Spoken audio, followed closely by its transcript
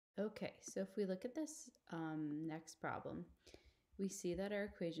Okay, so if we look at this next problem, we see that our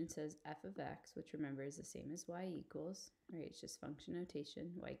equation says f of x, which remember is the same as y equals, right? It's just function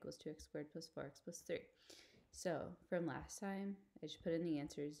notation, y equals 2x squared plus 4x plus 3. So from last time, I just put in the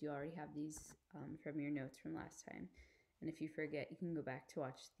answers. You already have these from your notes from last time. And if you forget, you can go back to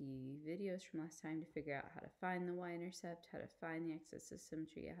watch the videos from last time to figure out how to find the y-intercept, how to find the axis of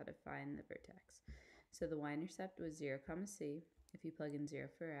symmetry, how to find the vertex. So the y-intercept was 0, c. If you plug in 0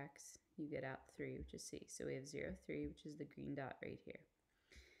 for x, you get out 3, which is c. So we have 0, 3, which is the green dot right here.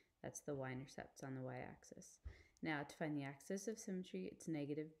 That's the y-intercept on the y-axis. Now to find the axis of symmetry, it's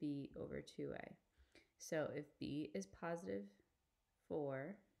negative b over 2a. So if b is positive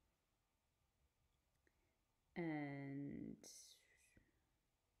 4 and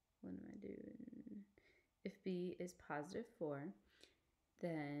what am I doing? If b is positive 4,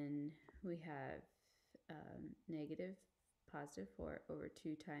 then we have negative positive 4 over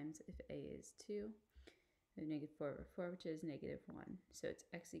 2 times if a is 2. We have negative 4 over 4, which is negative 1. So it's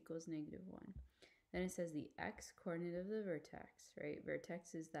x equals negative 1. Then it says the x coordinate of the vertex, right?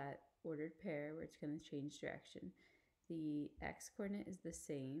 Vertex is that ordered pair where it's going to change direction. The x coordinate is the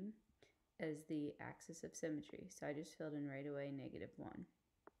same as the axis of symmetry. So I just filled in right away negative 1.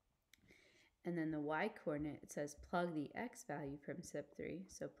 And then the y coordinate, it says plug the x value from step 3.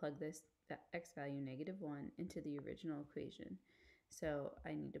 So plug this x value negative 1 into the original equation. So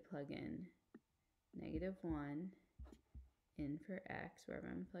I need to plug in negative 1 in for x, wherever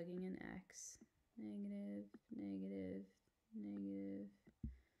I'm plugging in x. Negative, negative, negative.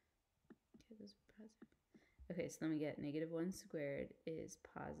 Okay, those are positive. Okay, so then we get negative 1 squared is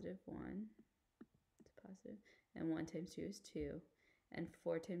positive 1. It's positive. And 1 times 2 is 2. And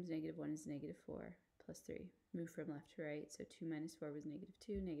 4 times negative 1 is negative 4 plus 3. Move from left to right. So 2 minus 4 was negative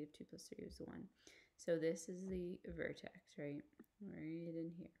 2. Negative 2 plus 3 was 1. So this is the vertex, right? Right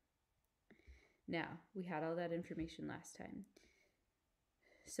in here. Now, we had all that information last time.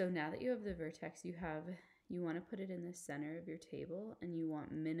 So now that you have the vertex, you want to put it in the center of your table, and you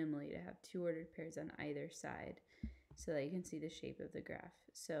want minimally to have 2 ordered pairs on either side so that you can see the shape of the graph.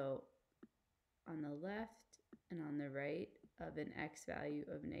 So on the left and on the right of an x value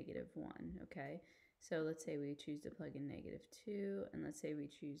of negative 1, okay? So let's say we choose to plug in negative 2, and let's say we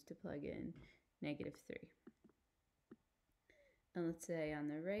choose to plug in negative 3. And let's say on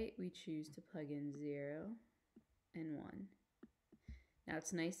the right we choose to plug in 0 and 1. Now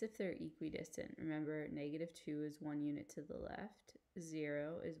it's nice if they're equidistant. Remember, negative 2 is 1 unit to the left,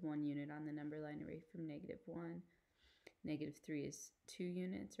 0 is 1 unit on the number line away from negative 1. Negative 3 is 2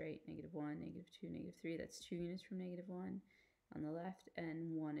 units, right? Negative 1, negative 2, negative 3, that's 2 units from negative 1 on the left,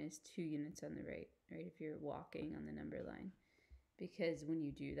 and 1 is 2 units on the right, if you're walking on the number line. Because when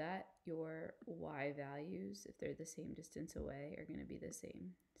you do that, your y values, if they're the same distance away, are going to be the same.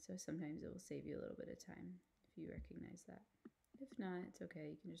 So sometimes it will save you a little bit of time if you recognize that. If not, it's okay.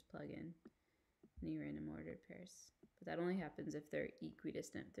 You can just plug in any random ordered pairs. But that only happens if they're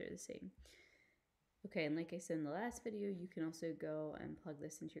equidistant, if they're the same. Okay, and like I said in the last video, you can also go and plug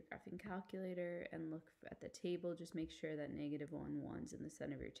this into your graphing calculator and look at the table. Just make sure that negative 1, 1's in the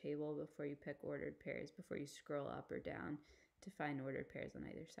center of your table before you pick ordered pairs, before you scroll up or down to find ordered pairs on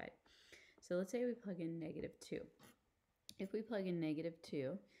either side. So let's say we plug in negative 2. If we plug in negative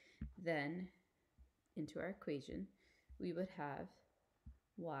 2, then into our equation, we would have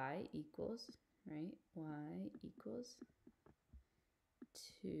y equals, right? Y equals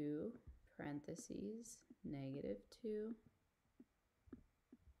 2 parentheses negative 2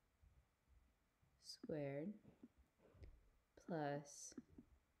 squared plus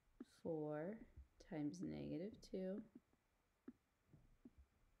 4 times negative 2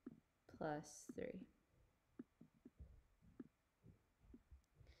 plus 3.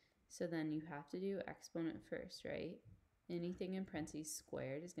 So then you have to do exponent first, right? Anything in parentheses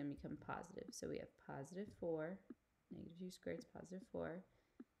squared is going to become positive. So we have positive 4, negative 2 squared is positive 4,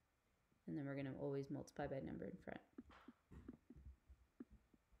 and then we're going to always multiply by number in front.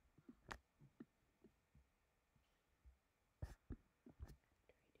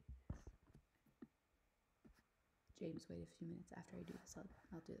 James, wait a few minutes. After I do this,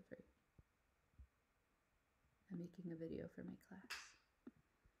 I'll do it for you. I'm making a video for my class.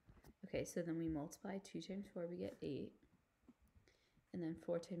 Okay, so then we multiply 2 times 4, we get 8. And then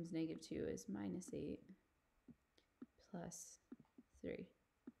 4 times negative 2 is minus 8 plus 3.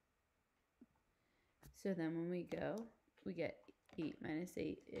 So then when we go, we get 8 minus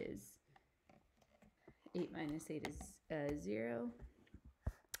 8 is 0.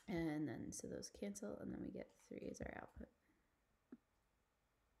 And then so those cancel, and then we get 3 as our output.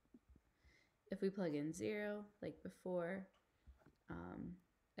 If we plug in 0, like before,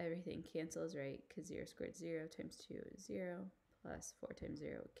 everything cancels, right? Because 0 squared 0 times 2 is 0, plus 4 times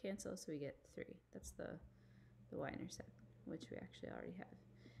 0 cancel, so we get 3. That's the y-intercept, which we actually already have.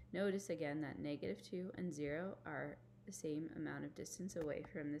 Notice again that -2 and 0 are the same amount of distance away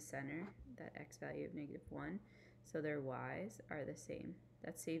from the center, that x value of -1, so their y's are the same.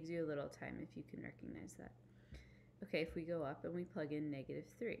 That saves you a little time if you can recognize that. Okay, if we go up and we plug in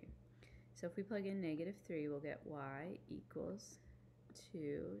 -3. So if we plug in -3, we'll get y equals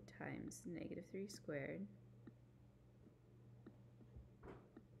 2 times -3 squared.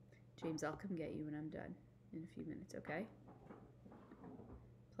 James, I'll come get you when I'm done in a few minutes, okay?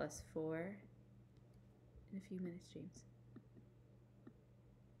 Plus 4 in a few minutes, James.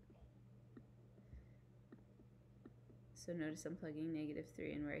 So notice I'm plugging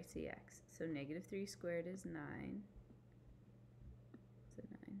 -3 in where I see x. So -3 squared is 9. So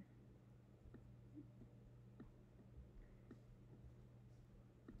 9.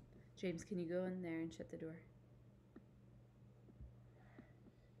 James, can you go in there and shut the door?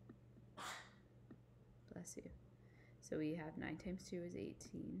 Bless you. So we have 9 times 2 is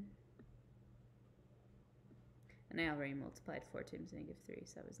 18. And I already multiplied 4 times -3,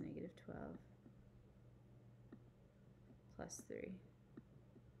 so that was -12. Plus 3.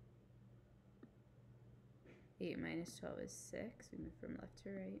 8 minus 12 is 6. We move from left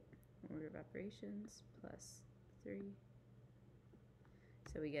to right. Order of operations, plus 3.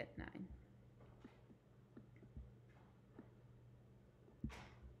 So we get 9.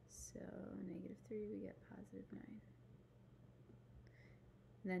 So -3, we get +9.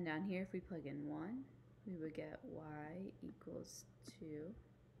 And then down here, if we plug in 1, we would get y equals 2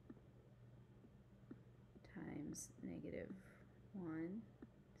 times -1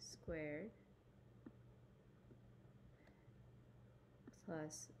 squared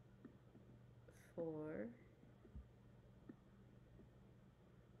plus 4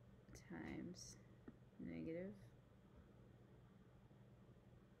 times negative,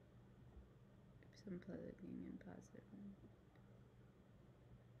 oops, I'm plugging in +1,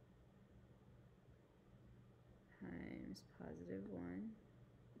 times +1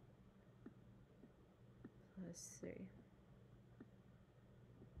 plus 3.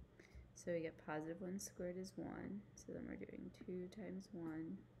 So we get +1 squared is 1, so then we're doing 2 times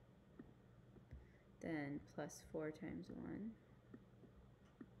 1, then plus 4 times 1,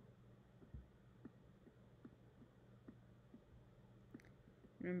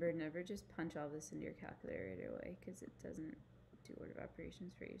 remember, never just punch all this into your calculator right away because it doesn't do order of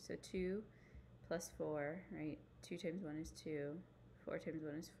operations for you. So 2 plus 4, right? 2 times 1 is 2, 4 times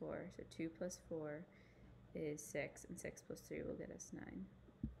 1 is 4, so 2 plus 4 is 6, and 6 plus 3 will get us 9.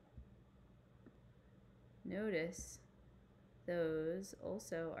 Notice those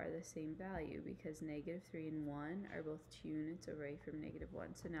also are the same value because -3 and 1 are both 2 units away from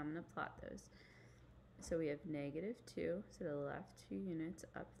 -1. So now I'm going to plot those. So we have -2 to the left 2 units,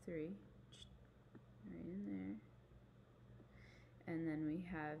 up 3, right in there. And then we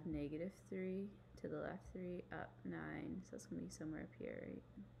have -3 to the left 3, up 9. So it's going to be somewhere up here, right?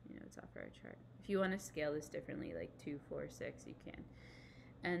 You know, it's off our chart. If you want to scale this differently, like 2, 4, 6, you can.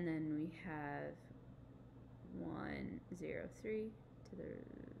 And then we have 1, 0, 3 to the,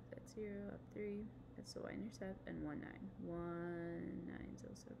 that's 0, up 3. That's the y-intercept, and 1, 9. 1, 9 is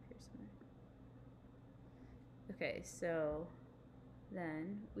also up here somewhere. Okay, so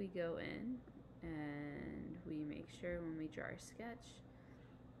then we go in and we make sure when we draw our sketch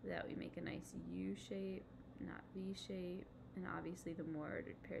that we make a nice U shape, not V shape, and obviously the more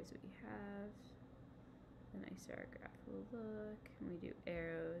ordered pairs we have, the nicer our graph will look. And we do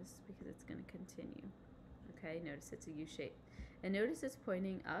arrows because it's going to continue. Okay, notice it's a U shape. And notice it's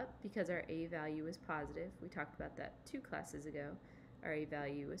pointing up because our A value is positive. We talked about that 2 classes ago. Our A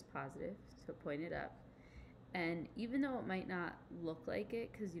value is positive, so point it up. And even though it might not look like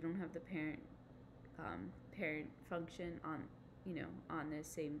it because you don't have the parent function on, you know, on this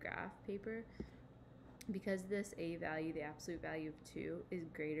same graph paper, because this A value, the absolute value of 2, is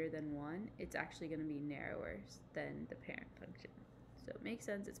greater than 1, it's actually going to be narrower than the parent function. So it makes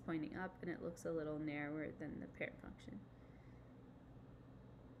sense, it's pointing up and it looks a little narrower than the parent function.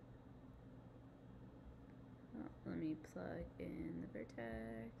 Well, let me plug in the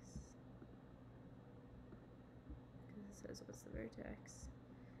vertex. Because it says what's the vertex.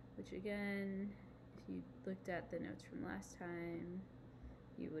 Which again, if you looked at the notes from last time,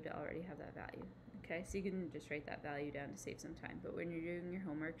 you would already have that value. Okay, so you can just write that value down to save some time. But when you're doing your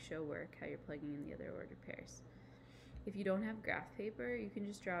homework, show work how you're plugging in the other ordered pairs. If you don't have graph paper, you can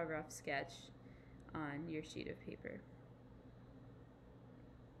just draw a rough sketch on your sheet of paper.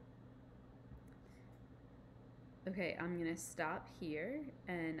 Okay, I'm gonna stop here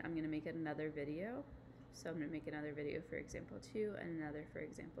and I'm gonna make another video. So I'm gonna make another video for example 2 and another for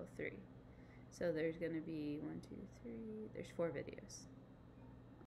example 3. So there's gonna be 1, 2, 3, there's 4 videos.